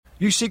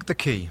You seek the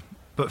key,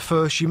 but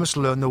first you must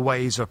learn the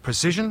ways of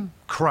precision,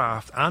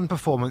 craft and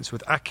performance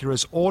with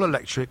Acura's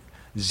all-electric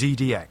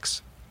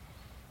ZDX.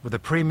 With a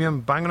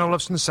premium Bang &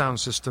 Olufsen sound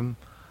system,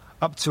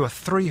 up to a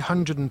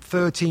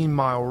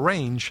 313-mile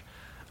range,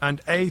 and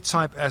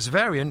A-Type S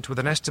variant with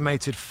an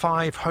estimated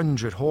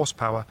 500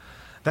 horsepower,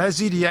 their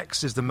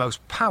ZDX is the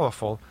most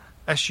powerful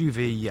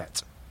SUV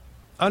yet.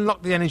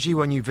 Unlock the energy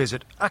when you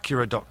visit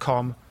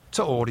Acura.com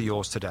to order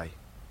yours today.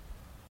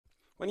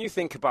 When you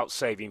think about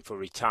saving for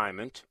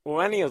retirement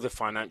or any other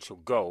financial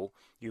goal,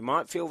 you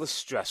might feel the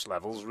stress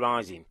levels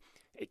rising.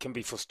 It can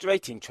be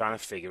frustrating trying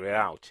to figure it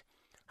out.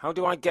 How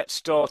do I get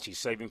started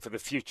saving for the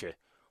future?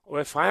 Or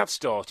if I have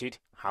started,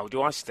 how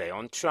do I stay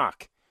on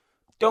track?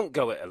 Don't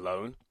go it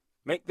alone.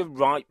 Make the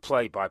right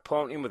play by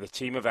partnering with a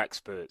team of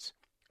experts.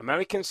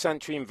 American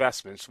Century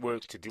Investments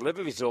works to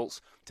deliver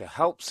results to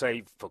help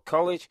save for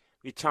college,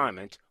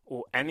 retirement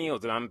or any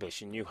other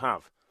ambition you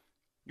have.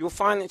 Your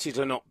finances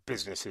are not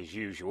business as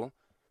usual.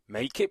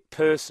 Make it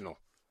personal.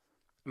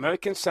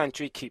 American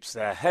Century keeps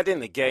their head in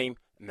the game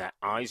and their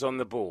eyes on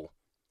the ball.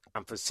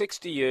 And for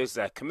 60 years,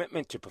 their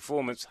commitment to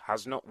performance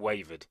has not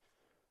wavered.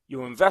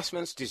 Your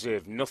investments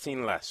deserve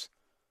nothing less.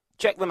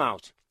 Check them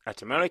out at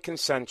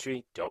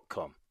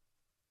americancentury.com.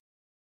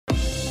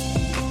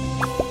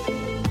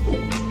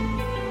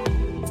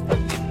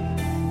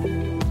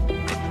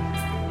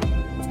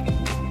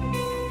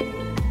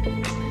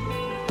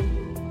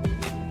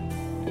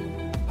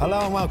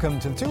 Hello and welcome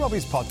to the Two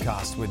Robbies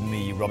podcast with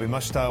me, Robbie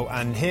Mustoe,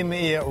 and him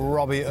here,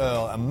 Robbie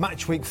Earle. And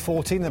match week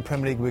 14 in the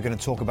Premier League we're going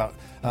to talk about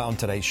on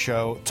today's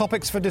show.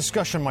 Topics for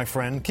discussion, my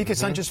friend. Quique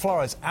Sanchez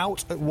Flores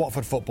out at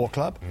Watford Football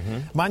Club.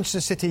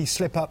 Manchester City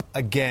slip up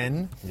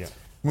again. Yeah.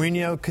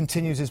 Mourinho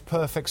continues his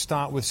perfect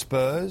start with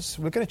Spurs.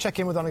 We're going to check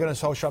in with Ole Gunnar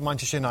Solskjaer at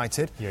Manchester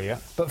United. Yeah.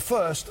 But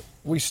first,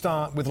 we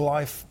start with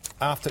life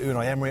after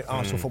Unai Emery at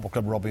Arsenal Football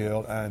Club, Robbie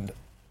Earle, and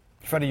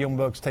Freddie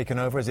Ljungberg's taken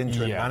over as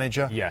interim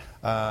manager.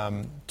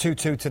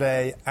 2-2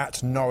 today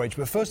at Norwich.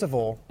 But first of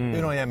all,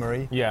 Unai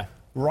Emery,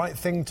 right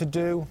thing to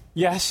do?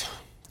 Yes,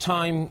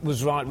 time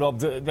was right, Rob.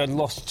 They'd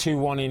lost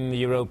 2-1 in the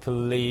Europa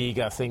League.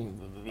 I think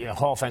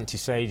half-empty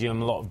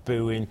stadium, a lot of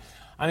booing.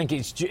 I think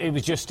it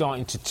was just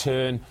starting to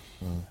turn.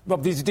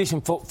 Rob, there's a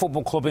decent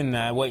football club in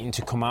there waiting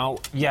to come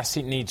out. Yes,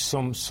 it needs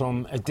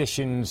some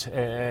additions,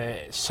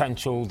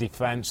 central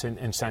defence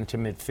and centre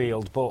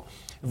midfield. But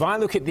if I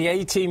look at the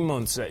 18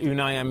 months that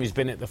Unai Emery's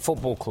been at the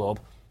football club,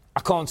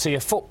 I can't see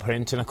a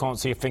footprint and I can't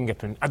see a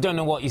fingerprint. I don't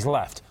know what he's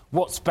left.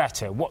 What's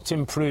better? What's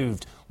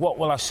improved? What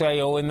will I say?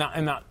 Oh, in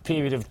that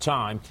period of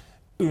time,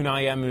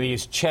 Unai Emery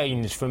has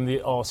changed from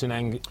the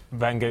Arsene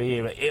Wenger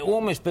era. It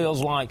almost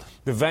feels like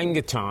the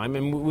Wenger time,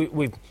 and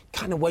we've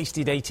kind of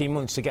wasted 18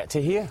 months to get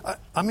to here.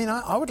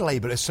 I would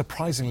label it as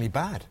surprisingly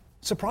bad.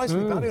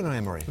 Surprisingly bad, Unai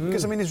Emery.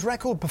 Because, his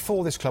record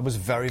before this club was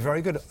very,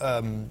 very good.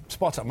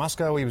 Spartak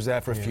Moscow, he was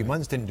there for a few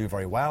months, didn't do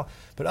very well.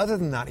 But other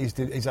than that, he's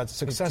had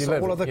success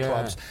at all other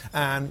clubs.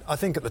 And I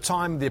think at the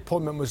time, the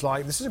appointment was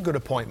like, this is a good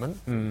appointment,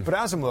 but it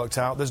hasn't worked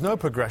out. There's no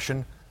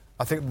progression.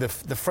 I think the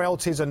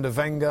frailties under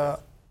Wenger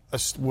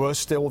were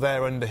still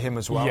there under him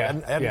as well.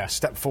 Hadn't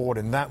stepped forward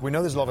in that. We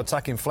know there's a lot of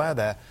attacking flair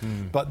there,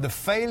 but the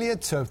failure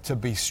to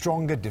be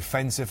stronger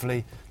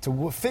defensively,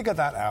 to figure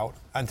that out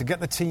and to get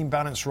the team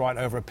balance right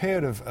over a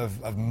period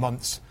of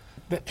months,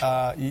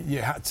 you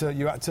had to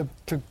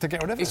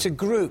get rid of it. It's a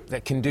group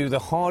that can do the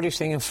hardest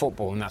thing in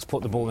football, and that's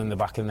put the ball in the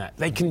back of the net.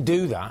 They can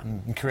do that.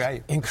 And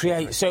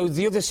create. So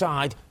the other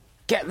side,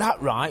 get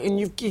that right, and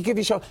you give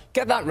yourself...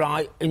 Get that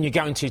right, and you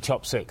guarantee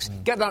top six.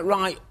 Get that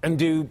right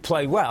and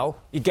play well,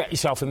 you get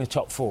yourself in the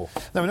top four.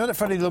 Now, we know that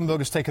Freddie Ljungberg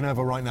has taken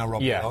over right now,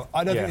 Robbie.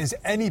 I don't think there's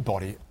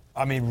anybody,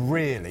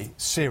 really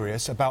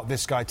serious about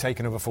this guy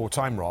taking over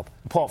full-time, Rob.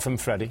 Apart from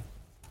Freddie.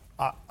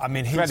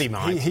 Freddie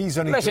might. He's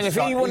only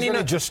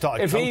just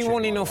started If he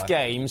won enough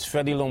games,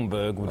 Freddie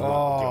Ljungberg would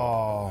want the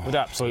job. Would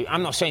absolutely.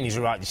 I'm not saying he's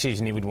the right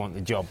decision, he would want the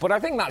job. But I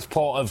think that's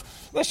part of...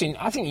 Listen,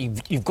 I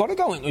think you've got to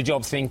go into a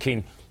job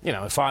thinking,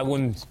 if I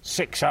won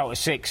 6 out of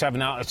 6,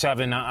 7 out of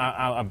 7,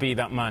 I'd be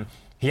that man.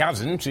 He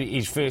hasn't.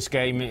 His first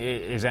game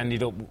has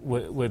ended up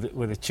with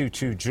a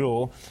 2-2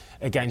 draw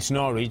against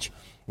Norwich,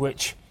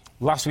 which...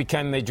 Last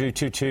weekend they drew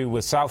 2-2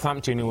 with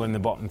Southampton, who were in the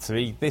bottom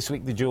 3. This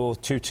week they drew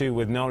 2-2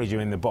 with Norwich, who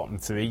are in the bottom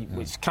 3,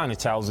 which kind of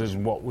tells us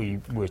what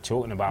we were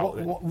talking about,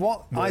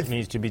 what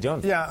needs to be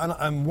done. Yeah,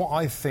 and what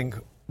I think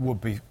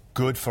would be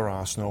good for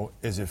Arsenal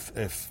is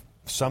if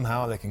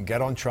somehow they can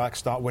get on track,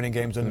 start winning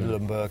games under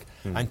Ljungberg,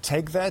 and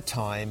take their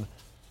time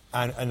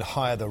and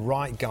hire the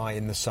right guy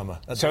in the summer.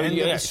 So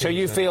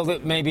you feel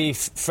that maybe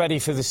Freddie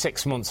for the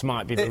 6 months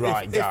might be the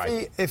right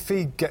guy? If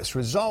he gets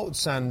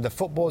results and the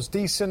football's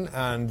decent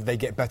and they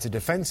get better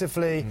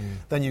defensively,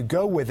 then you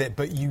go with it,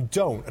 but you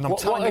don't. And I'm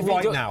telling you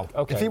right now,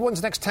 if he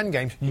wins the next 10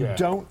 games, you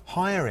don't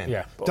hire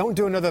him. Don't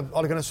do another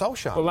Ole Gunnar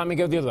Solskjaer. Well, let me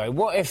go the other way.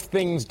 What if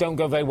things don't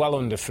go very well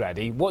under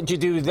Freddie? What do you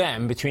do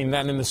then, between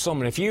then and the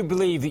summer? If you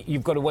believe that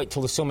you've got to wait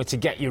till the summer to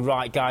get your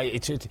right guy,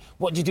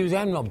 what do you do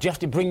then, Rob? Do you have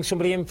to bring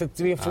somebody in for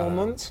 3 or 4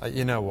 months?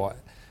 You know what?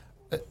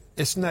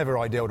 It's never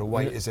ideal to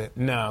wait, is it?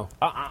 No.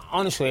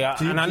 Honestly,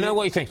 I know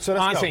what you think. So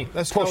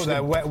let's go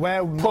there.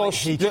 Where might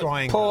he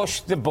try and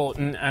push the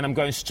button, and I'm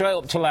going straight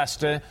up to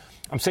Leicester.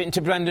 I'm sitting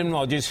to Brendan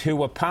Rodgers,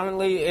 who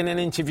apparently in an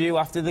interview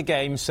after the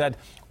game said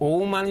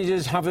all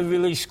managers have a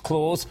release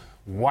clause.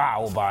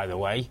 Wow, by the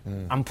way.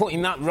 I'm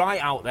putting that right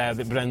out there,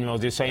 that Brendan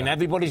Rodgers saying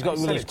everybody's got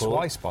a release clause.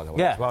 Twice, by the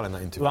way, as well in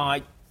that interview.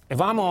 Like, if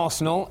I'm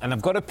Arsenal and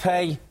I've got to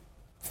pay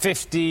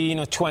 15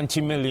 or 20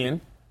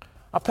 million,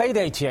 I paid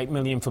 88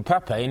 million for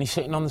Pepe and he's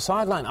sitting on the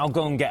sideline. I'll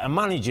go and get a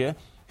manager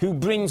who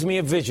brings me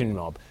a vision,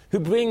 Rob, who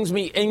brings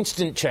me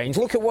instant change.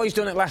 Look at what he's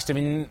done at Leicester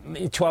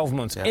in 12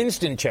 months. Yeah.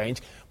 Instant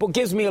change, but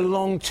gives me a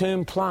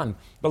long-term plan,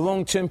 a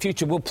long-term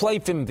future. We'll play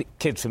for the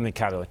kids from the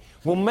academy.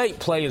 We'll make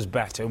players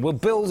better. We'll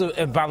build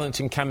a balance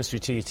and chemistry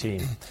to your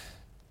team.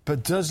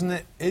 But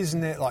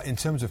isn't it like in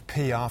terms of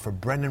PR for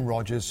Brendan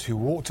Rodgers, who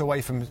walked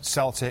away from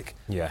Celtic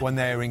when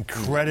they were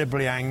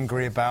incredibly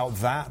angry about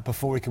that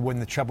before he could win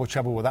the treble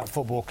with that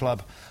football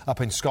club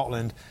up in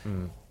Scotland?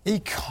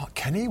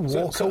 Can he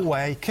walk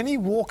away? Can he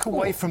walk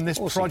away from this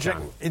project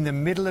in the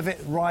middle of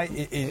it, right?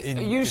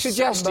 Are you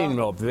suggesting,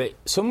 Rob, that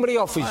somebody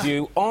offers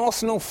you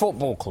Arsenal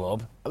Football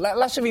Club?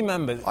 Let's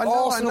remember. I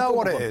know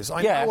what it is.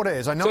 I know what it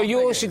is. So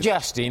you're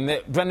suggesting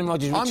that Brendan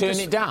Rodgers will turn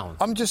it down?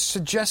 I'm just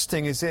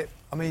suggesting,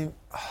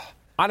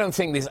 I don't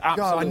think there's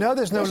absolutely... I know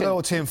there's no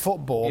loyalty in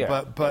football,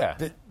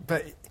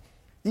 but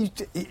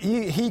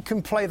he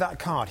can play that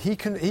card. He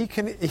can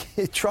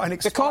try and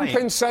explain the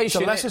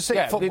compensation to Leicester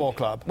City Football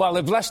Club. Well,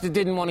 if Leicester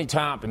didn't want it to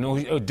happen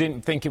or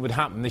didn't think it would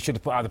happen, they should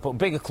have either put a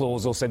bigger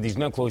clause or said there's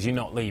no clause, you're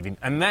not leaving.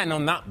 And then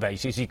on that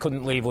basis, he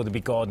couldn't leave or there'd be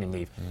gardening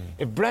leave.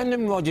 If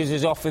Brendan Rodgers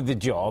is offered the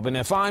job, and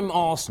if I'm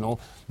Arsenal,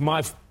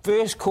 my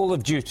first call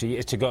of duty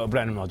is to go to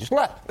Brendan Rodgers.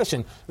 Let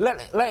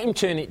him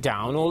turn it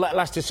down, or let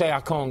Leicester say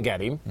I can't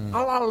get him.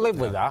 I'll live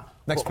with that.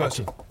 Next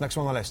person. Next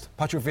one on the list.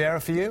 Patrick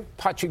Vieira for you?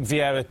 Patrick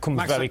Vieira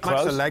comes very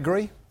close. Max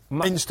Allegri,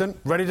 instant,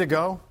 ready to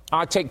go.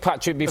 I'd take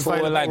Patrick before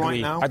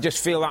Allegri. Right, I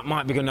just feel that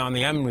might be going down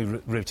the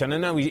Emery route. And I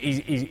know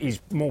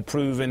he's more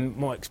proven,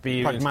 more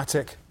experienced.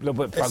 Pragmatic. A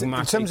little bit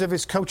pragmatic. In terms of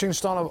his coaching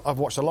style, I've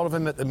watched a lot of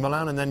him at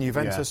Milan and then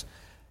Juventus.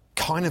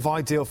 Yeah. Kind of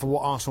ideal for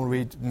what Arsenal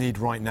need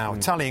right now.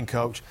 Italian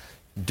coach,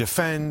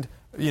 defend.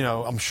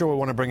 I'm sure we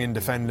want to bring in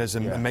defenders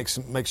and make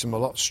them a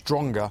lot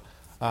stronger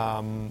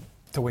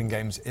to win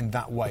games in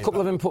that way. A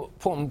couple of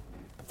important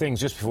things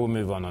just before we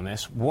move on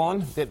this.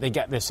 One, that they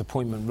get this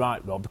appointment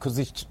right, Rob,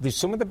 because there's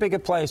some of the bigger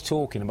players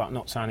talking about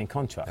not signing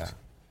contracts.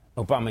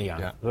 Yeah.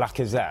 Aubameyang,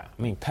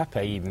 Lacazette,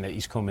 Pepe even, that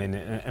he's come in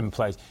and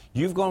played.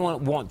 You've got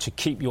to want to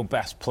keep your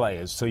best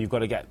players, so you've got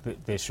to get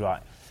this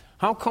right.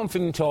 How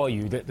confident are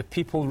you that the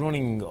people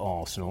running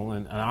Arsenal,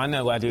 and I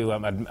know I do, I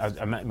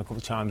met him a couple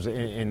of times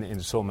in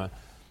the summer,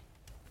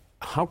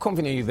 how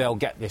confident are you they'll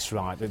get this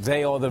right? That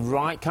they are the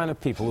right kind of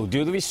people who'll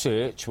do the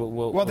research,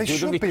 will do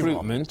the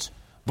recruitment.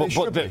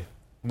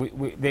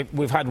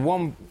 We've had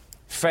one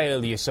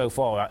failure so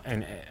far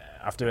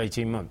after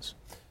 18 months.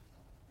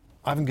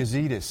 Ivan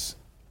Gazidis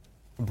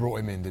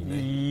brought him in, didn't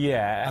he?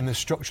 Yeah. And the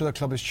structure of the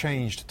club has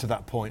changed to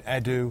that point.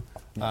 Edu.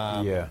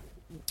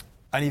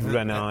 And even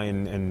Renai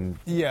and...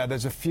 Yeah,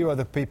 there's a few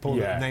other people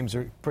whose names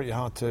are pretty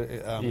hard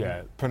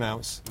to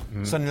pronounce.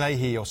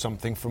 Sanlehi or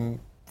something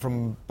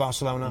from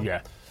Barcelona.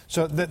 Yeah.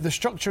 So the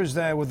structure is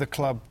there with the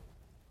club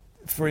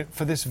for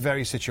this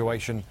very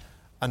situation,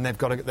 and they've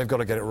got to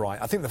get it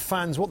right. I think the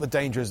fans, what the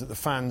danger is that the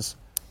fans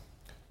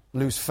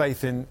lose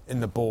faith in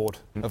the board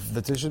of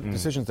the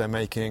decisions they're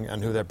making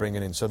and who they're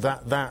bringing in. So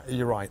that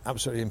you're right,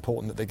 absolutely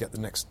important that they get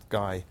the next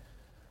guy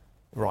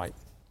right.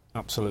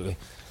 Absolutely.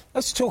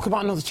 Let's talk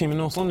about another team in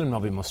North London,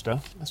 Robbie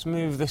Mustoe. Let's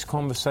move this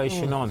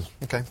conversation on.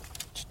 Okay.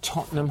 To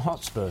Tottenham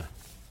Hotspur,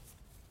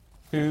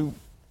 who...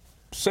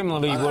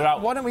 Similarly, we're out.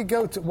 Why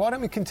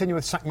don't we continue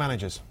with sack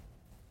managers?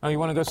 Oh, you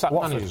want to go sack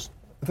managers?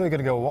 I thought they were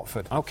going to go with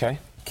Watford. Okay.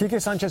 Quique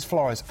Sanchez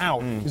Flores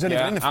out. He's only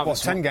been in for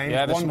 10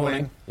 games, one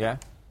win. Yeah.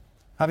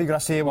 Javi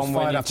Gracia was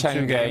fired after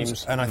 2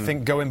 games. And I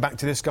think going back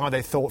to this guy,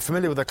 they thought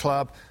familiar with the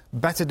club,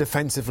 better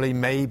defensively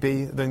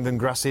maybe than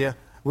Gracia.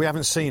 We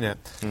haven't seen it.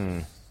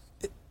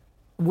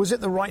 Was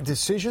it the right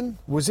decision?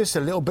 Was this a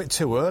little bit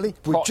too early?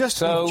 We just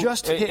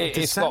hit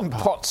December.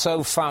 It's got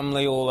Pozzo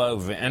family all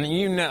over it. And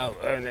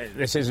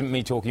this isn't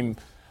me talking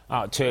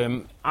out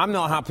term. I'm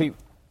not happy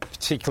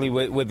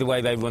particularly with the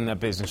way they run their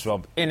business,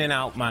 Rob. In and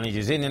out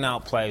managers, in and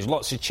out players,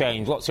 lots of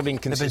change, lots of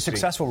inconsistency. They've been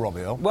successful,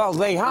 Robbie Earle. Well,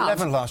 they have.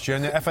 11 last year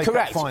in the FA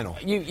Cup final.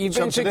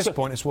 To this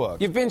point, it's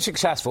worked. You've been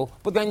successful,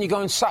 but then you go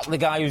and sack the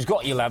guy who's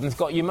got you 11th,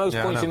 got you most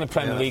points in the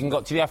Premier League and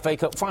got to the FA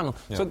Cup final.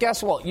 Yeah. So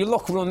guess what? Your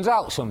luck runs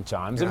out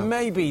sometimes, and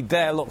maybe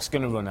their luck's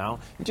going to run out.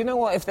 And do you know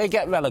what? If they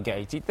get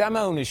relegated, them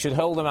owners should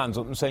hold their hands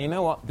up and say, you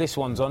know what? This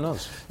one's on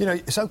us.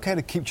 It's okay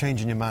to keep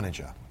changing your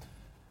manager,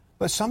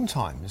 but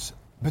sometimes...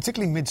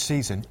 particularly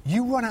mid-season,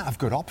 you run out of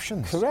good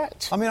options.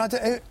 Correct.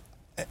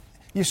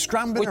 You're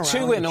scrambling around.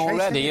 We're 2 in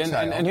already,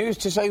 and who's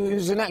to say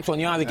who's the next one?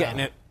 You're either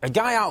getting a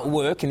guy out of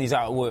work, and he's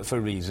out of work for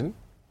a reason,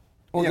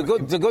 or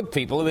the good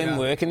people are in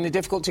work, and they're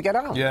difficult to get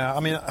out. Yeah,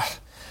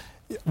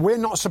 we're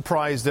not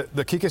surprised that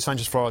Quique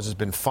Sanchez Flores has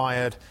been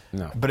fired.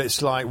 No. But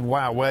it's like,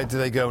 wow, where do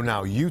they go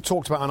now? You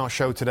talked about on our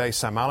show today,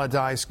 Sam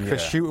Allardyce.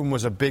 Chris Hughton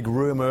was a big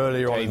rumour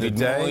earlier on in the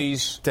day.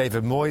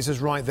 David Moyes is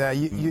right there.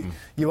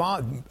 You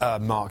are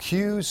Mark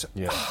Hughes.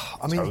 Yeah.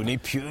 I mean, Tony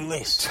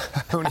Pulis.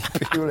 Tony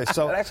Pulis.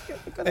 So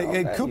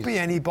it could be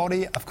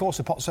anybody. Of course,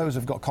 the Pozzos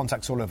have got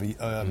contacts all over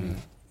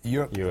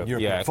Europe.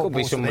 Yeah, it football, could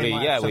be somebody.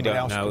 So we don't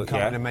else know. Can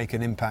come in and make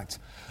an impact.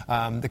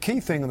 The key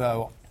thing,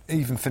 though,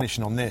 even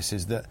finishing on this,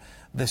 is that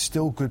there's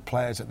still good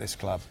players at this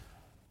club.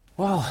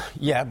 Well,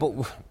 yeah, but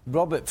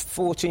Robert,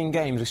 14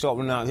 games we start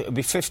running out. It'll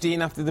be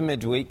 15 after the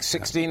midweek,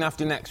 16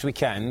 after next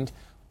weekend.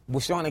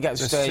 We're starting to get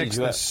to the stage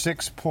where... There's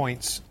 6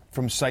 points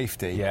from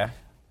safety. Yeah.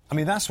 I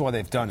mean, that's why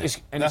they've done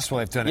it. That's why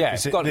they've done it. Yeah,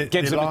 it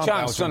gives them a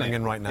chance, doesn't it?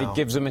 Right now. It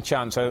gives them a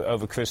chance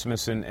over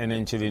Christmas and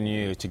into the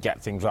new year to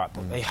get things right.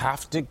 But they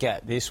have to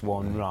get this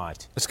one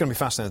right. It's going to be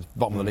fascinating at the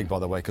bottom of the league, by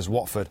the way, because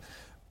Watford,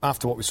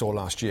 after what we saw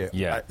last year,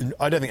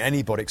 I don't think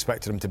anybody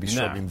expected them to be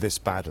struggling this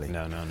badly.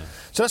 No.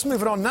 So let's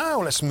move it on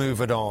now. Let's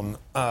move it on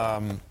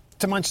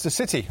to Manchester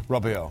City,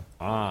 Robbie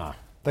Earle.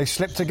 They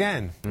slipped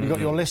again. You got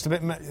your list a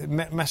bit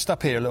messed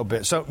up here a little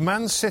bit. So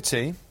Man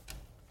City...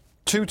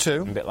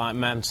 2-2. A bit like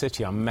Man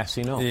City, I'm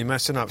messing up. You're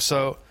messing up.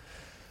 So,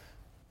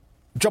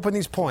 dropping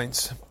these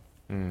points,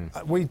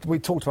 we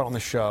talked about it on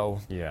the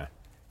show. Yeah.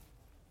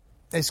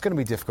 It's going to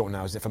be difficult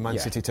now, isn't it, for Man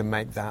City to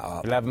make that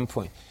up? 11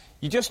 points.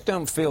 You just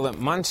don't feel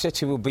that Man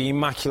City will be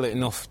immaculate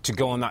enough to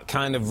go on that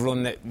kind of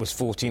run that was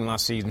 14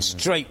 last season.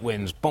 Straight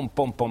wins, bump.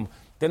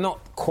 They're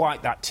not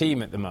quite that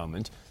team at the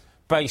moment,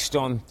 based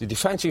on the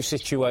defensive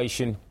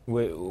situation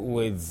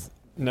with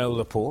no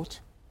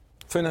Laporte.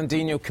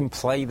 Fernandinho can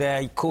play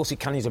there. Of course he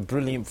can. He's a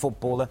brilliant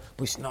footballer,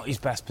 but it's not his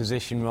best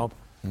position, Rob.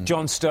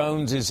 John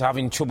Stones is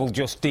having trouble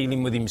just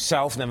dealing with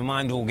himself, never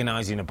mind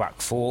organising a back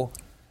four.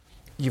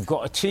 You've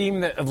got a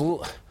team that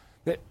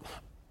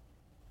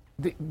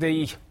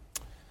the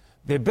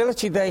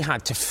ability they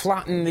had to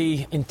flatten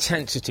the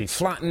intensity,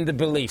 flatten the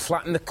belief,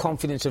 flatten the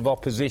confidence of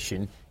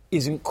opposition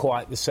isn't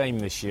quite the same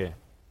this year.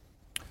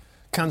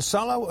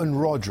 Cancelo and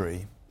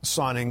Rodri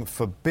signing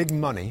for big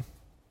money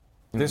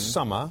this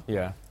summer...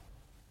 Yeah.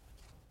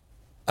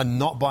 And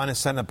not buying a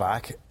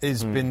centre-back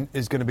is going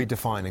to be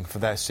defining for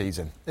their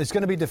season. It's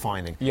going to be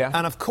defining. Yeah.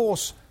 And, of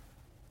course,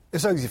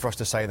 it's easy for us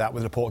to say that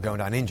with Laporte going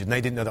down injured.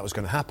 They didn't know that was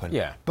going to happen.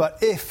 Yeah.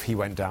 But if he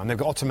went down, they've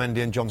got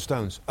Otamendi and John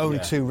Stones, only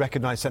 2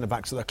 recognised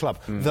centre-backs at the club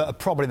that are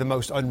probably the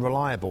most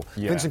unreliable.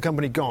 Vincent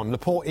Kompany gone,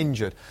 Laporte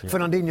injured.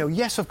 Fernandinho,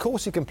 yes, of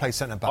course he can play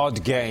centre-back.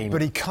 Odd game.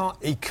 But he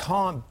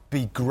can't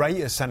be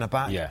great as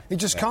centre-back. Yeah. He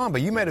just can't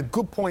be. You made a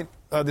good point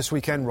this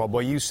weekend, Rob,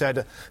 where you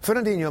said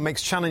Fernandinho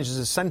makes challenges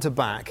as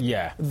centre-back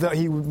that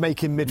he would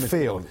make in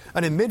midfield.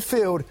 And in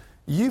midfield,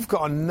 you've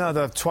got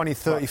another 20,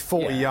 30,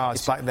 40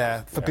 yards back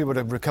there for people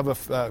to recover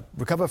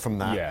from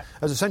that. Yeah.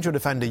 As a central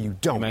defender, you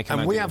don't.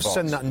 And we have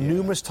seen that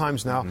numerous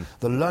times now.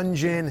 The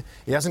lunge in,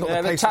 he hasn't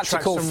got the pace to track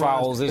tactical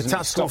fouls, the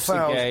tactical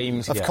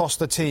fouls have cost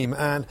the team.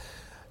 And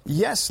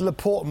yes,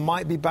 Laporte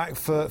might be back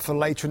for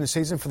later in the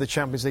season for the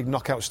Champions League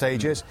knockout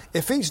stages.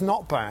 If he's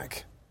not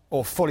back...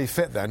 or fully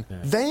fit then,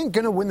 they ain't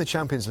going to win the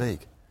Champions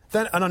League.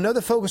 And I know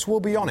the focus will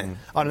be on it.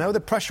 I know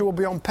the pressure will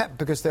be on Pep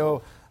because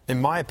they'll,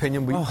 in my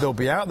opinion, they'll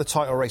be out of the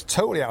title race,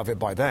 totally out of it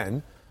by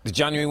then. The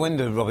January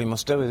window, Robbie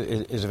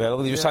Mustoe, is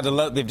available.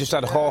 They've just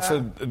had half a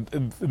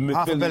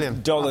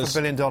billion dollars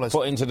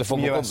put into the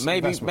football club.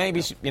 Maybe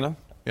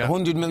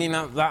 $100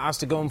 million that has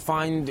to go and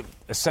find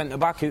a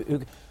centre-back.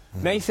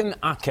 Nathan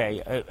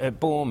Ake at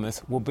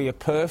Bournemouth will be a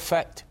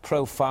perfect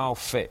profile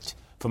fit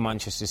for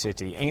Manchester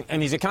City.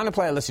 And he's the kind of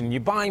player, listen,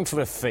 you buy him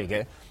for a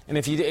figure, and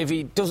if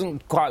he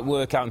doesn't quite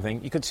work out and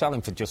think, you could sell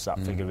him for just that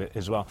figure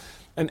as well.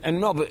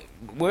 And Robert,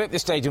 we're at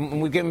this stage, and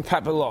we've given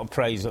Pep a lot of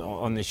praise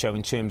on this show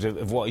in terms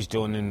of what he's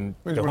done and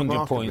the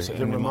 100 points. He's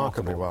done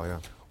remarkably well, yeah.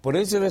 But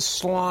is there a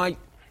slight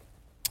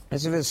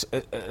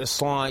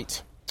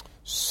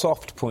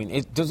soft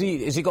point? Has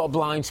he got a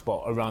blind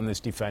spot around this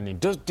defending?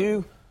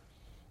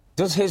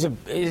 Does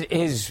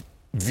his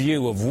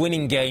view of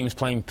winning games,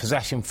 playing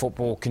possession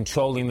football,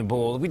 controlling the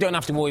ball, we don't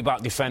have to worry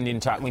about defending,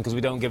 tackling because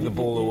we don't give the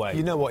ball away?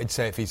 You know what he'd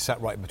say if he sat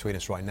right between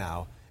us right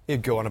now?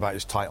 He'd go on about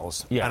his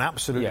titles. Yeah. And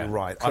absolutely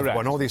right. Correct. I've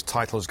won all these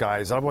titles,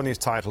 guys. I've won these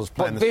titles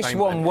playing but the this same...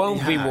 one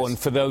won't be won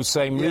for those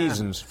same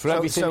reasons, for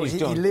everything he's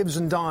done. He lives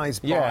and dies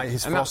by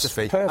his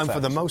philosophy. And for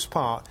the most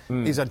part,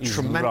 he's had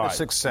tremendous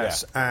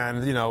success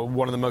and,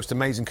 one of the most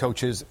amazing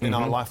coaches in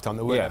our lifetime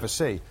that we'll ever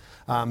see.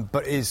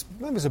 But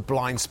there's a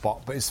blind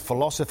spot, but his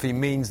philosophy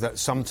means that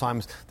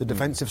sometimes the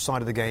defensive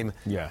side of the game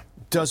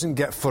doesn't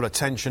get full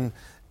attention.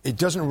 It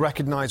doesn't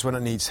recognise when it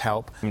needs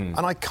help. And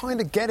I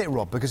kind of get it,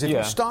 Rob, because if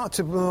you start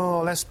to,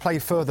 let's play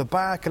further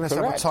back and let's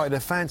have a tighter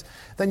defence,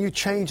 then you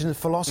change in the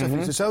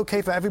philosophies. It's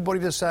OK for everybody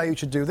to say you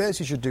should do this,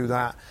 you should do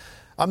that.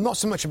 I'm not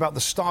so much about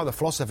the style of the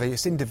philosophy,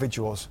 it's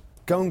individuals.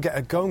 Go and get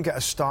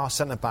a star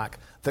centre-back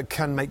that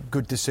can make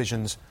good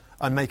decisions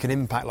and make an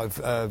impact like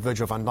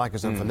Virgil van Dijk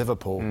has done for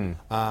Liverpool,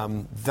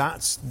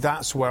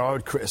 that's where I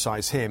would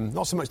criticise him.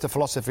 Not so much the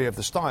philosophy of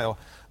the style,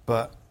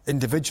 but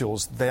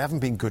individuals. They haven't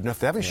been good enough.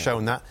 They haven't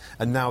shown that.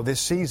 And now this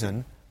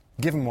season,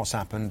 given what's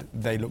happened,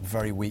 they look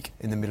very weak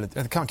in the middle.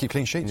 They can't keep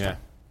clean sheets. Yeah,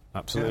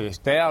 absolutely. Yeah.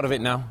 They're out of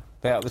it now.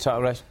 They're out of the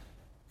title race.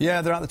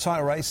 Yeah, they're out of the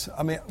title race.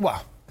 I mean,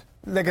 well,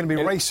 they're going to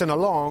be racing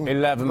along,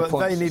 11 but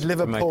points they need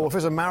Liverpool. If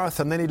it's a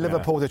marathon, they need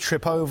Liverpool to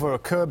trip over a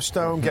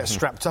curbstone, get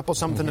strapped up or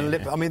something.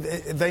 I mean,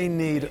 they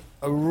need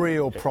a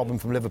real problem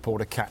from Liverpool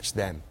to catch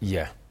them.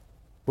 Yeah.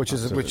 Which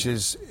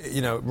is,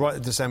 you know, right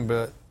at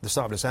December, the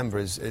start of December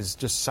is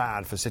just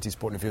sad for City's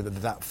point of view that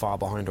they're that far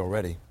behind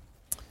already.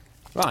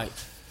 Right.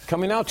 Can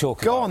we now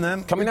talk Go on,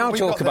 then. Can we now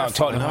talk about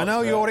Tottenham? I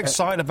know you're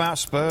excited about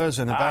Spurs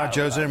and about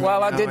Jose Mourinho.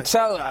 Well, I did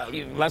tell...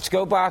 let's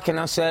go back, and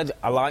I said,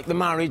 I like the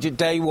marriage at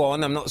day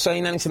one. I'm not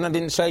saying anything I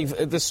didn't say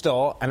at the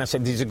start. And I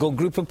said, there's a good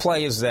group of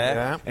players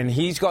there, and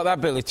he's got the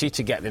ability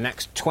to get the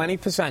next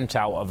 20%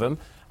 out of them,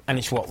 and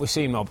it's what we're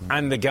seeing, Rob.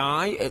 And the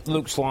guy, it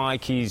looks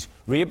like he's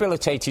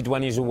rehabilitated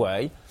when he's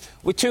away.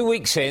 We're 2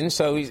 weeks in,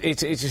 so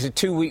it's a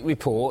 2-week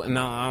report, and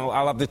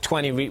I'll have the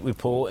 20-week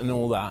report and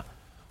all that.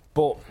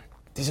 But...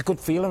 there's a good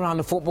feel around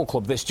the football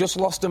club that's just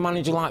lost a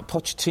manager like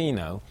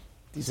Pochettino.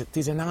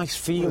 There's a nice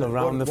feel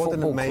around the football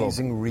club. What an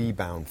amazing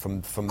rebound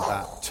from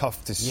that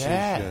tough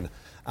decision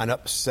and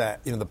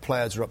upset. You know, the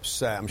players are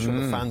upset. I'm sure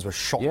the fans were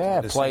shocked.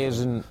 Yeah,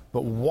 players and...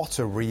 But what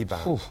a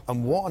rebound.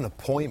 And what an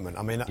appointment.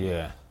 I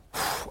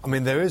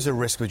mean, there is a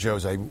risk with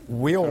Jose.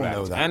 We all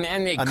know that.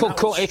 And it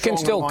can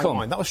still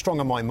come. That was strong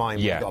on my mind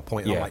when we got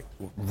appointed. I'm like,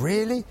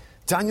 really?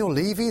 Daniel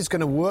Levy is going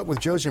to work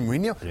with Jose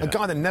Mourinho, a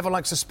guy that never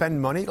likes to spend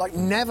money, likes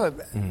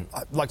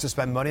to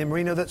spend money, and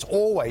Mourinho that's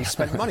always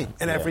spent money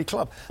in every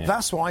club.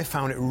 That's why I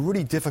found it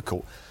really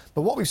difficult.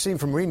 But what we've seen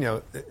from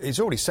Mourinho,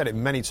 he's already said it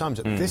many times,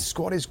 that this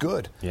squad is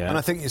good. And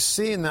I think you're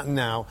seeing that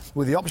now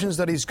with the options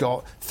that he's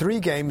got. 3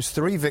 games,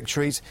 3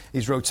 victories.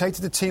 He's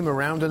rotated the team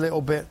around a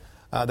little bit.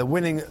 The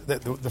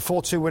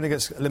 4-2 win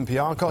against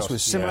Olympiacos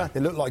was similar. They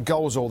looked like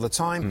goals all the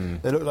time.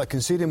 They looked like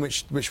conceding,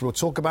 which we'll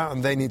talk about,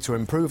 and they need to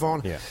improve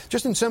on.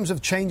 Just in terms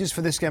of changes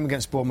for this game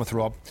against Bournemouth,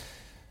 Rob,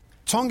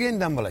 Tanguy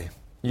Ndombele.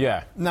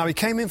 Yeah. Now, he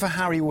came in for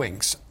Harry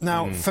Winks.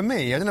 Now, for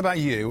me, I don't know about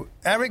you,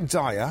 Eric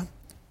Dyer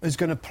is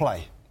going to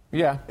play.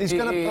 Yeah, he's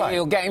going to play.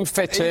 He'll get him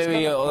fitter,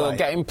 he'll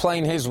get him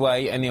playing his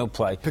way, and he'll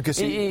play. Because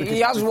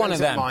he has one of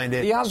them.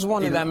 He has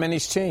one of them in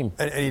his team.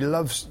 And he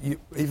loves,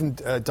 even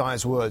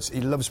Dyer's words, he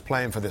loves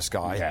playing for this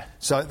guy. Yeah.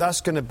 So that's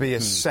going to be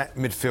a set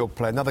midfield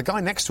player. Now, the guy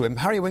next to him,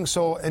 Harry Winks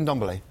or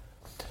Ndombele.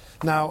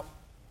 Now,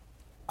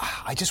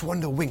 I just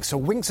wonder Winks. So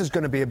Winks is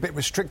going to be a bit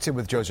restricted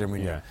with Jose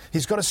Mourinho. Yeah.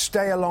 He's got to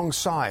stay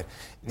alongside.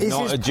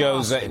 Not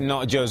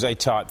a Jose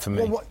type for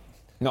me. Well,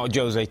 not a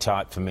Jose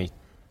type for me.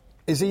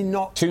 Is he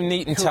not too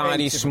neat and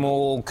tidy,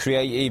 small,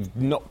 creative,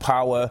 not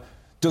power,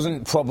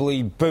 doesn't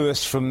probably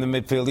burst from the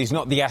midfield. He's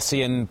not the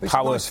Asian power.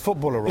 He's a nice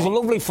footballer, Rob. He's a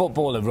lovely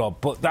footballer,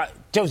 Rob, but that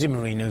Jose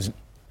Mourinho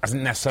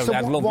hasn't necessarily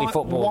had lovely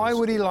footballers. Why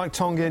would he like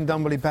Tanguy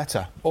Ndombele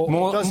better?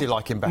 Or does he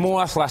like him better?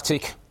 More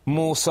athletic,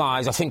 more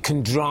size, I think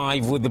can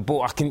drive with the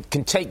ball. I can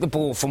take the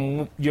ball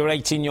from your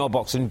 18-yard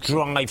box and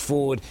drive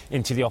forward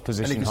into the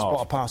opposition half. And he can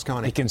spot a pass,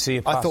 can't he? He can see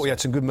a pass. I thought he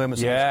had some good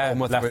moments.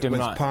 Left and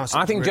right.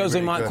 I think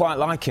Jose might quite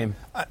like him.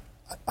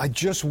 I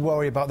just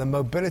worry about the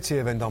mobility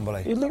of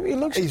Ndombele. He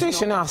looks a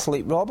decent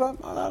athlete, Rob.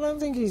 I don't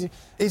think he's...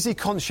 Is he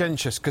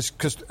conscientious?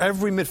 Because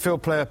every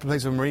midfield player who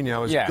plays with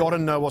Mourinho has got to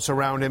know what's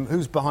around him,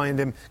 who's behind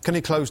him, can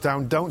he close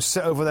down? Don't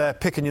sit over there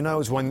picking your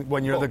nose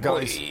when you're other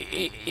guys...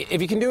 If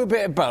he can do a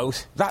bit of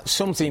both, that's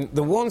something...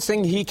 The one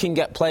thing he can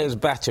get players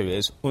better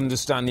is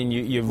understanding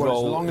your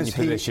role and your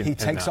position. He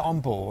takes it on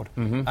board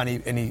and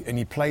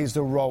he plays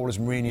the role as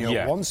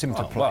Mourinho wants him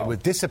to play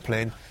with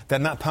discipline,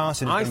 then that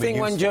passing is I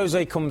think when useful.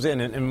 Jose comes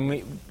in, and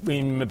we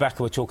and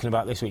Rebecca were talking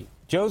about this week,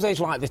 Jose's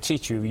like the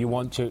teacher who you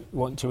want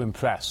to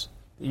impress,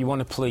 you want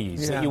to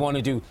please, that you want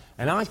to do.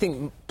 And I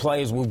think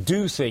players will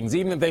do things,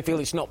 even if they feel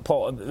it's not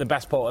the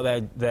best part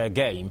of their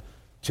game,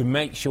 to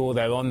make sure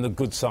they're on the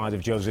good side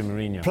of Jose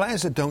Mourinho.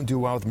 Players that don't do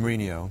well with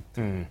Mourinho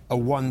are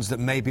ones that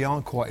maybe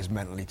aren't quite as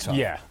mentally tough,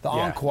 that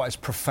aren't quite as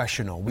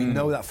professional. We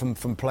know that from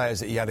players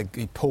that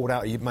he pulled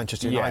out at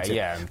Manchester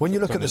United. When you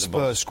look at the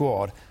Spurs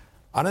squad,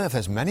 I don't know if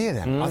there's many of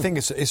them. I think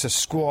it's a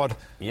squad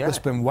that's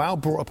been well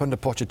brought up under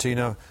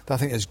Pochettino. That I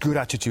think there's good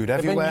attitude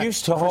everywhere. They've been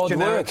used to hard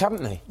work,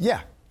 haven't they?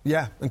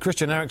 Yeah. And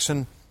Christian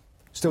Eriksen,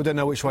 still don't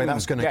know which way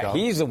that's going to go.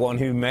 He's the one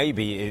who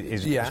maybe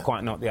is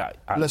quite not the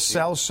attitude. Lo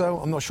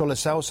Celso, I'm not sure Lo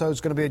Celso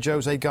is going to be a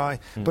Jose guy.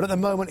 But at the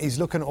moment, he's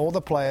looking at all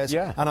the players.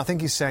 And I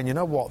think he's saying, you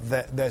know what,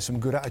 there's some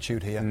good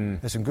attitude here.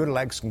 There's some good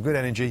legs, some good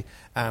energy.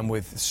 And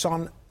with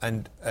Son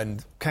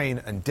and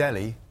Kane and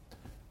Dele,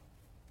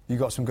 you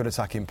got some good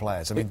attacking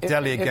players. I mean,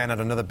 Dele again had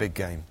another big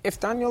game.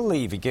 If Daniel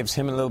Levy gives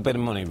him a little bit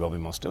of money, Robbie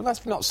Mustoe,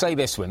 let's not say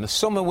this win, the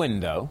summer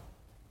window,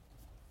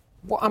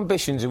 what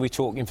ambitions are we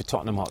talking for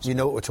Tottenham Hotspur? You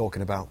know what we're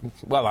talking about.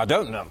 Well, I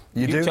don't know.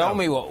 You tell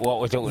me what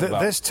we're talking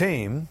about. This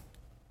team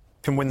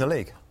can win the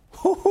league.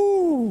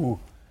 Hoo-hoo!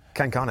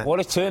 Can't it? What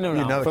a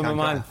turnaround from a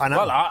man. I know.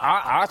 Well,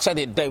 I said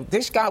it, Dave.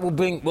 This guy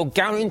will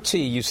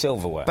guarantee you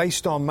silverware.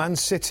 Based on Man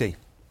City,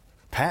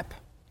 Pep.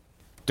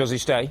 Does he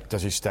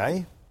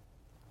stay?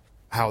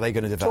 How are they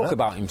going to develop? Talk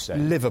about him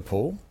staying.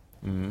 Liverpool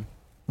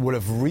will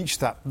have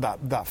reached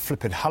that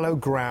flipping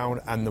hallowed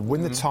ground and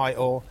win the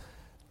title.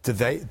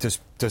 Does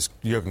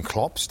Jurgen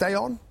Klopp stay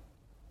on?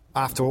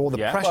 After all the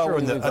pressure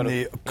and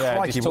the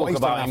crikey, what he's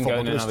done at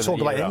football, let's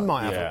talk about him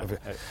might have.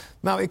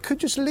 Now, it could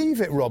just leave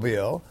it, Robbie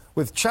Earle,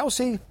 with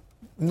Chelsea,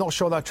 not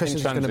sure that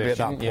Tristan's going to be at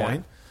that point. Yeah.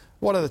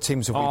 What other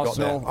teams have we got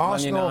there?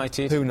 Arsenal, Man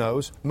United. Who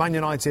knows? Man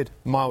United,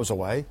 miles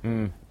away.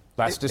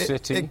 Leicester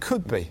City. It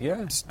could be.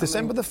 Yeah.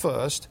 December the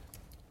 1st,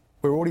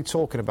 we're already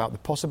talking about the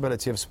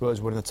possibility of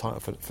Spurs winning the title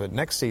for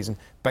next season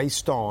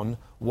based on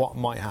what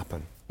might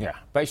happen. Yeah,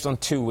 based on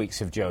 2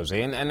 weeks of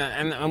Jose,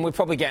 and we're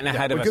probably getting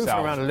ahead of ourselves. We're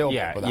goofing around a little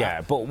bit with that.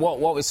 Yeah, but what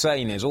we're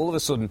saying is, all of a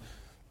sudden,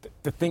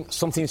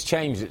 something's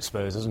changed at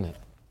Spurs, hasn't it?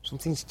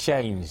 Something's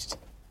changed.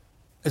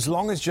 As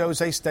long as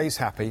Jose stays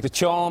happy. The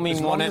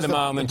charming one at the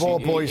moment. The ball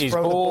boys he's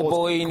ball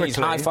boying, he's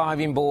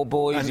high-fiving ball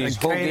boys, he's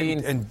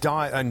hugging. And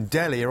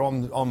Delhi are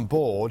on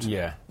board.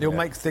 Yeah. He'll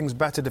make things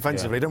better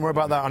defensively. Don't worry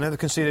about that. I know they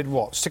conceded,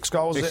 6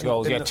 goals? 6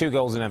 goals, 2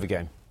 goals in every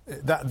game.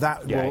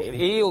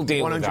 He'll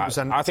deal with that.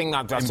 I think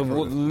that's the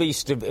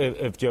least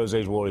of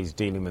Jose's worries,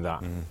 dealing with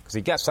that. Because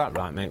he gets that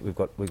right, mate.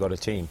 We've got a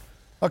team.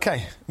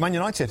 OK, Man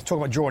United, talking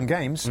about drawing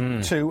games.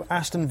 2,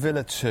 Aston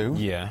Villa 2.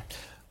 Yeah.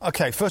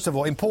 OK, first of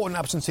all, important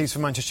absentees for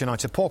Manchester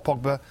United. Paul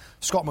Pogba,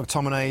 Scott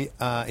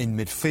McTominay in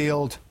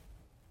midfield,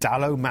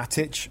 Dalot,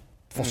 Matic,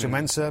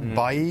 Fosu-Mensah,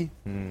 Bailly.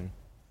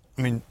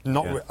 I mean,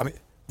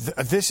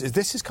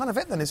 This is kind of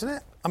it then, isn't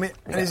it? I mean,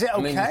 is it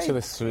okay 2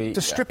 or 3,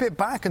 to strip it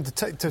back and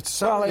to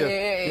sell your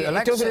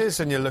Alexis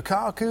and your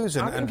Lukaku's?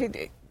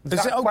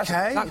 Is it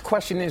okay? That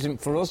question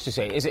isn't for us to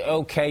say. Is it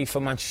okay for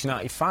Manchester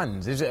United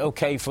fans? Is it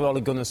okay for Ole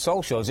Gunnar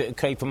Solskjaer? Is it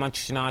okay for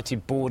Manchester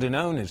United board and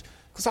owners?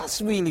 Because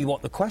that's really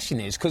what the question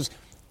is. Because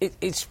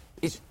it's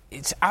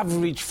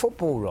average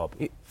football, Rob.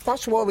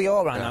 That's where we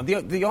are right now.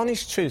 The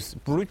honest truth,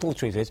 brutal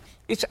truth is,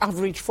 it's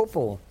average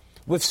football,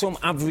 with some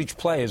average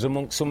players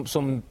amongst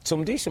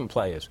some decent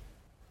players.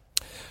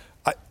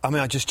 I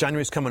mean,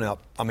 January's coming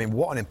up. I mean,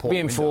 what an important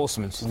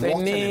reinforcements. Window.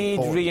 They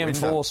need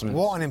reinforcements.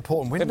 What an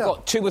important window. They've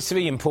got 2 or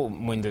 3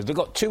 important windows. They've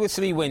got 2 or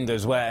 3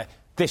 windows where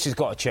this has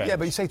got to change. Yeah,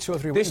 but you say 2 or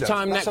 3 windows.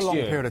 That's a long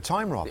period of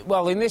time, Rob.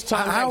 Well, in this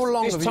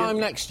time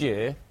next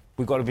year,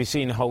 we've got to be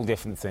seeing a whole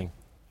different thing.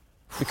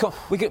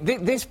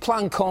 This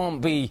plan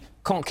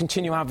can't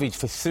continue average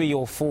for 3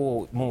 or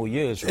 4 more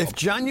years, Rob. If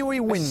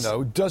January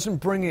window doesn't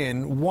bring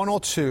in 1 or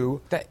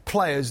 2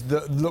 players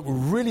that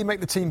really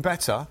make the team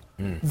better,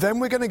 then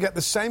we're going to get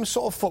the same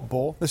sort of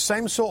football, the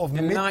same sort of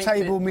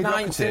mid-table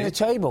mediocrity. Ninth in the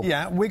table.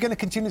 Yeah, we're going to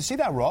continue to see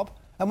that, Rob.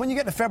 And when you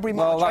get to February,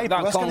 March,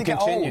 April, that's going to get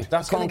old.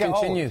 That can't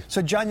continue.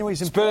 So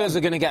January's important. Spurs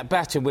are going to get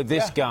better with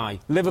this guy.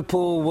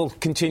 Liverpool will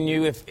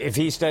continue if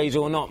he stays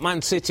or not.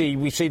 Man City,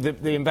 we see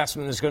the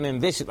investment that's going in.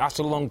 That's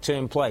a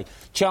long-term play.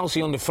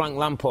 Chelsea under Frank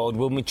Lampard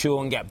will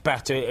mature and get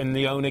better, and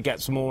the owner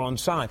gets more on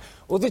side.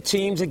 Other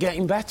teams are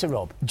getting better,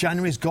 Rob.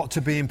 January's got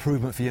to be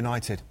improvement for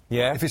United.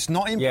 Yeah. If it's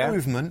not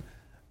improvement...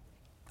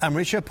 And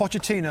Mauricio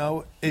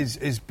Pochettino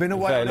is been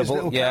away on his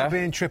little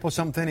Caribbean trip or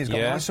something. He's got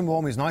nice and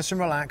warm. He's nice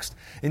and relaxed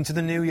into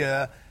the new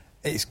year.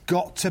 It's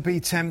got to be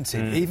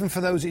tempting, even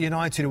for those at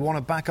United who want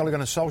to back Ole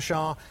Gunnar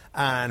Solskjaer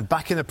and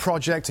back in the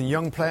project, and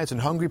young players and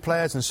hungry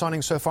players, and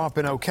signings so far have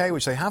been okay,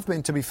 which they have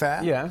been, to be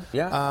fair.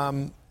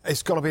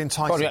 It's got to be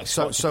enticing.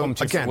 So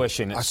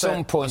again, at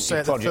some point, I say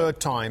it the third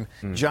time,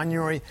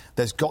 January,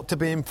 there's got to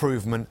be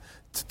improvement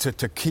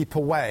to keep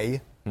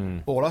away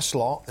all us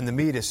lot in the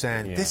media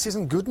saying this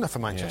isn't good enough for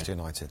Manchester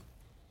United.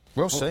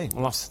 We'll see.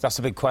 Well, that's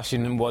a big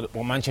question. And what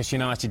Manchester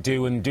United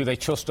do, and do they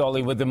trust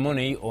Ole with the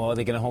money, or are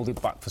they going to hold it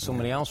back for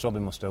somebody else? Robbie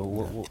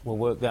Mustoe. We'll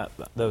work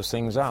those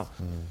things out.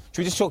 Should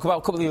we just talk about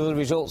a couple of the other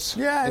results?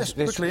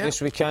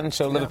 This weekend.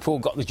 So Liverpool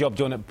got the job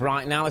done at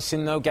Brighton.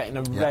 Alisson, though, getting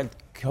a red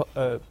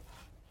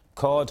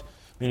card.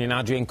 Meaning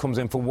Adrian comes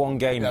in for one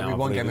game now.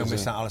 One game he'll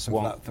miss that Alisson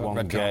for that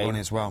red card running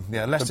as well.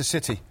 Yeah, Leicester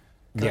City.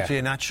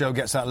 Garnacho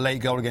gets that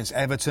late goal against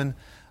Everton.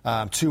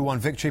 2-1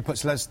 victory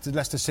puts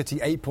Leicester City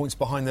 8 points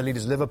behind the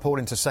leaders Liverpool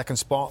into second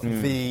spot.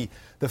 The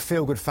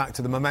feel-good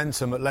factor, the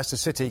momentum at Leicester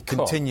City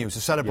continues. The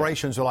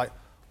celebrations are like,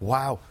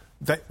 wow.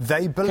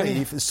 They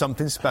believe that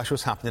something special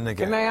is happening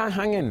again. Can they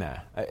hang in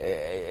there?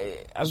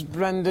 Has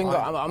Brendan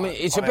got... I mean,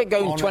 it's a bit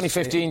going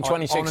 2015,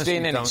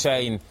 2016, and it's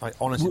saying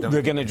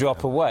they're going to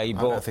drop away,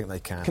 but... I don't think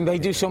they can. Can they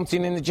do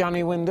something in the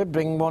January window,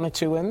 bring 1 or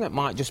 2 in that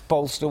might just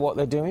bolster what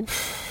they're doing?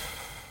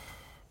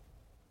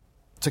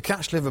 To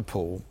catch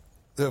Liverpool,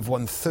 that have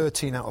won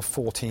 13 out of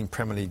 14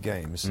 Premier League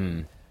games,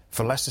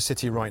 for Leicester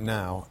City right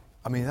now,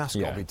 I mean, that's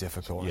got to be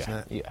difficult, isn't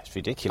it? Yeah, it's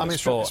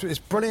ridiculous. I mean, it's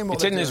brilliant what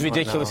it's in as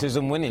ridiculous as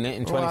them winning it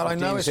in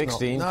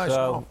 2015-16.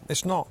 No,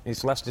 it's not.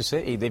 It's Leicester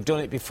City. They've done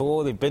it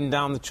before. They've been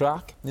down the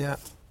track. Yeah,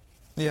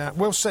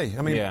 we'll see.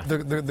 I mean,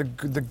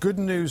 the good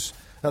news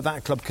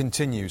that club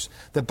continues.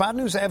 The bad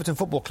news at Everton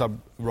Football Club,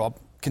 Rob,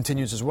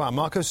 continues as well.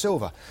 Marco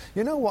Silva.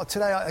 You know what?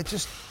 Today,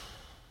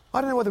 I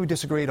don't know whether we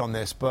disagreed on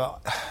this,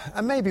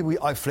 and maybe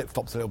I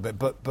flip-flopped a little bit,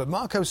 but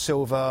Marco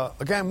Silva,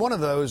 again, one of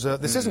those,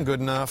 this isn't good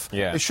enough,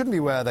 they shouldn't be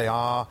where they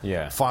are,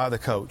 fire the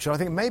coach. And I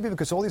think maybe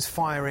because all these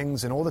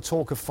firings and all the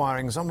talk of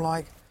firings, I'm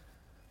like,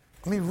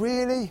 I mean,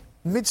 really?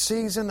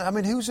 Mid-season? I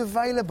mean, who's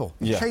available?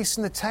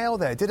 Chasing the tail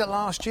there. Did it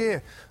last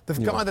year. The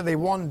guy that they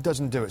want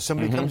doesn't do it.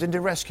 Somebody comes in to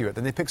rescue it.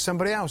 Then they pick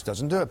somebody else.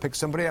 Doesn't do it. Pick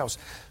somebody else.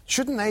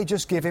 Shouldn't they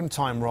just give him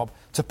time, Rob,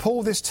 to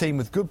pull this team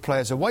with good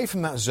players away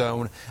from that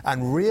zone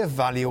and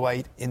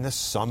reevaluate in the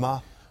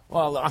summer?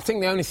 Well, I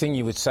think the only thing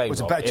you would say,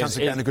 Rob, a better chance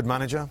of getting a good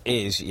manager?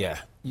 It's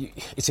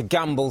a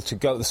gamble to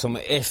go to the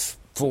summer if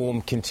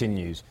form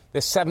continues.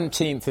 They're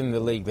 17th in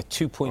the league. They're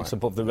 2 points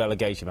above the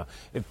relegation.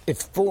 If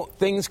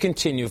things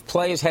continue, if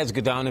players' heads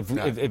go down, if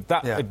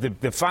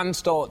the fans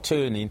start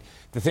turning,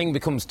 the thing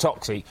becomes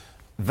toxic.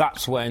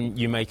 That's when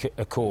you make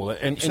a call.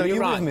 And so you're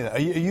right. with me there? Are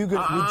you good?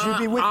 Would you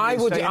be with me? I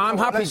would. I'm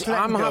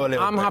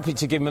happy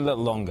to give him a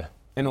little longer.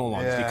 In all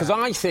honesty, because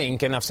I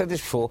think, and I've said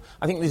this before,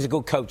 I think there's a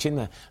good coach in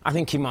there. I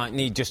think he might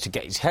need just to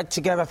get his head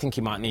together. I think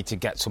he might need to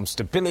get some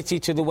stability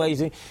to the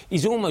ways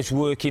he's almost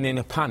working in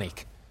a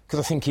panic.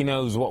 Because I think he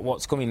knows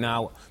what's coming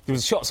now. There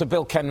was shots of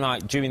Bill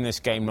Kenwright during this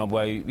game, Rob,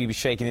 where he was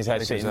shaking his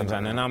head,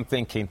 and I'm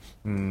thinking,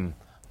 I'm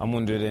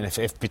wondering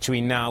if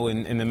between now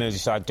and the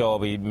Merseyside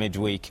derby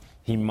midweek,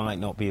 he might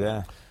not be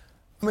there.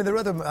 I mean, there are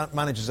other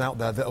managers out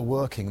there that are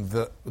working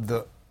that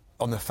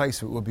on the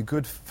face of it would be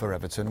good for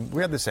Everton.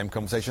 We had the same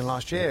conversation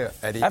last year.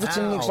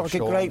 Everton looks like a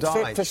great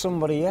fit for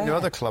somebody,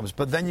 other clubs,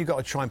 but then you've got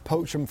to try and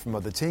poach them from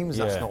other teams.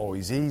 That's not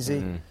always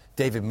easy.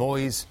 David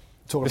Moyes.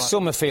 The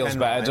summer feels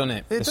better, doesn't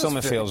it? The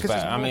summer feels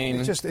better. I mean,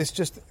 it's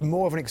just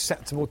more of an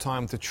acceptable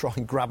time to try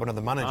and grab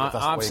another manager.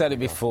 I've said it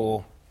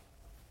before.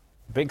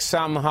 Big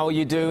Sam, how are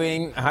you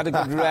doing? Had a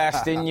good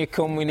rest. In you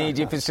come. We need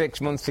you for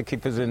 6 months to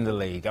keep us in the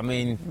league. I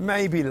mean,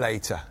 maybe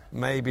later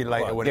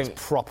when it's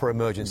proper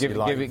emergency.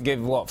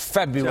 Give what,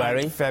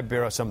 February?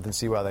 February or something.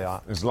 See where they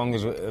are. As long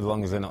as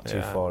they're not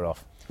too far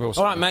off.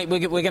 All right, mate, we're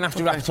going to have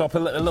to wrap it up. A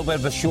little bit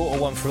of a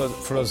shorter one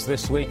for us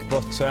this week,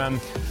 but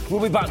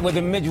we'll be back with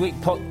a midweek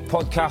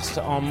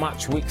podcast on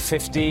match week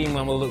 15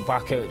 when we'll look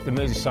back at the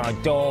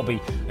Merseyside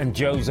derby and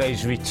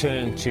Jose's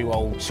return to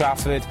Old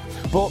Trafford.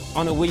 But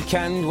on a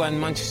weekend when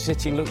Manchester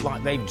City look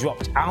like they've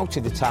dropped out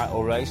of the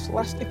title race,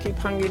 Leicester keep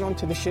hanging on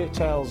to the shirt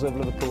tails of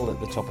Liverpool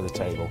at the top of the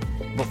table.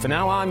 But for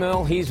now, I'm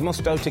Earle, he's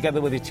Mustoe, together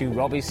with the two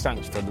Robbies.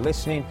 Thanks for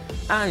listening,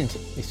 and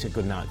it's a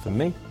good night from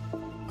me.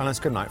 And it's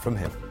good night from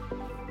him.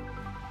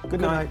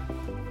 Good night.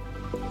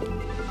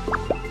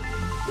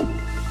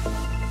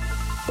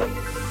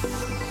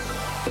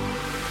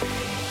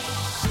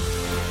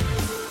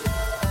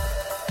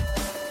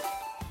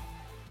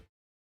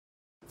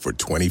 For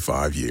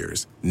 25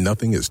 years,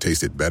 nothing has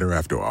tasted better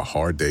after a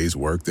hard day's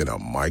work than a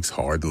Mike's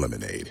Hard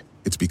Lemonade.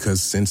 It's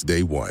because since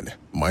day one,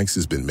 Mike's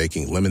has been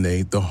making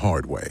lemonade the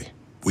hard way.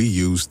 We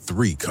use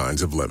 3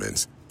 kinds of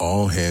lemons,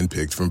 all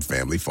hand-picked from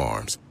family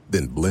farms,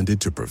 then blended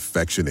to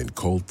perfection and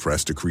cold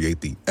pressed to create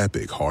the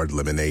epic hard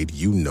lemonade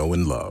you know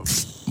and love.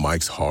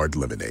 Mike's Hard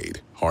Lemonade.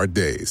 Hard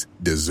days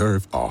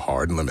deserve a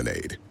hard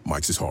lemonade.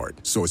 Mike's is hard,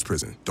 so is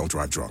prison. Don't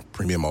drive drunk.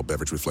 Premium malt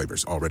beverage with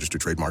flavors. All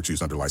registered trademarks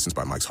used under license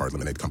by Mike's Hard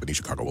Lemonade Company,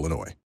 Chicago,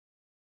 Illinois.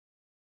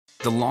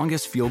 The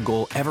longest field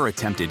goal ever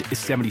attempted is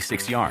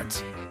 76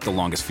 yards. The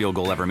longest field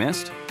goal ever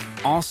missed?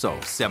 Also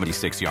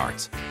 76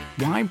 yards.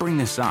 Why bring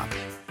this up?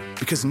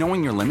 Because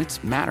knowing your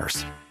limits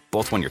matters,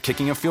 both when you're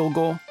kicking a field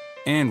goal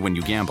and when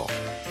you gamble.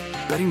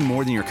 Betting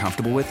more than you're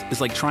comfortable with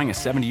is like trying a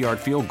 70-yard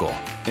field goal.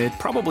 It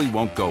probably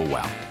won't go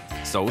well.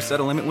 So set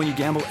a limit when you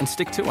gamble and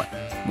stick to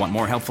it. Want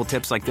more helpful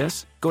tips like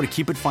this? Go to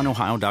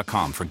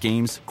keepitfunohio.com for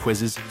games,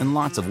 quizzes, and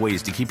lots of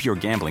ways to keep your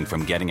gambling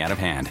from getting out of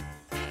hand.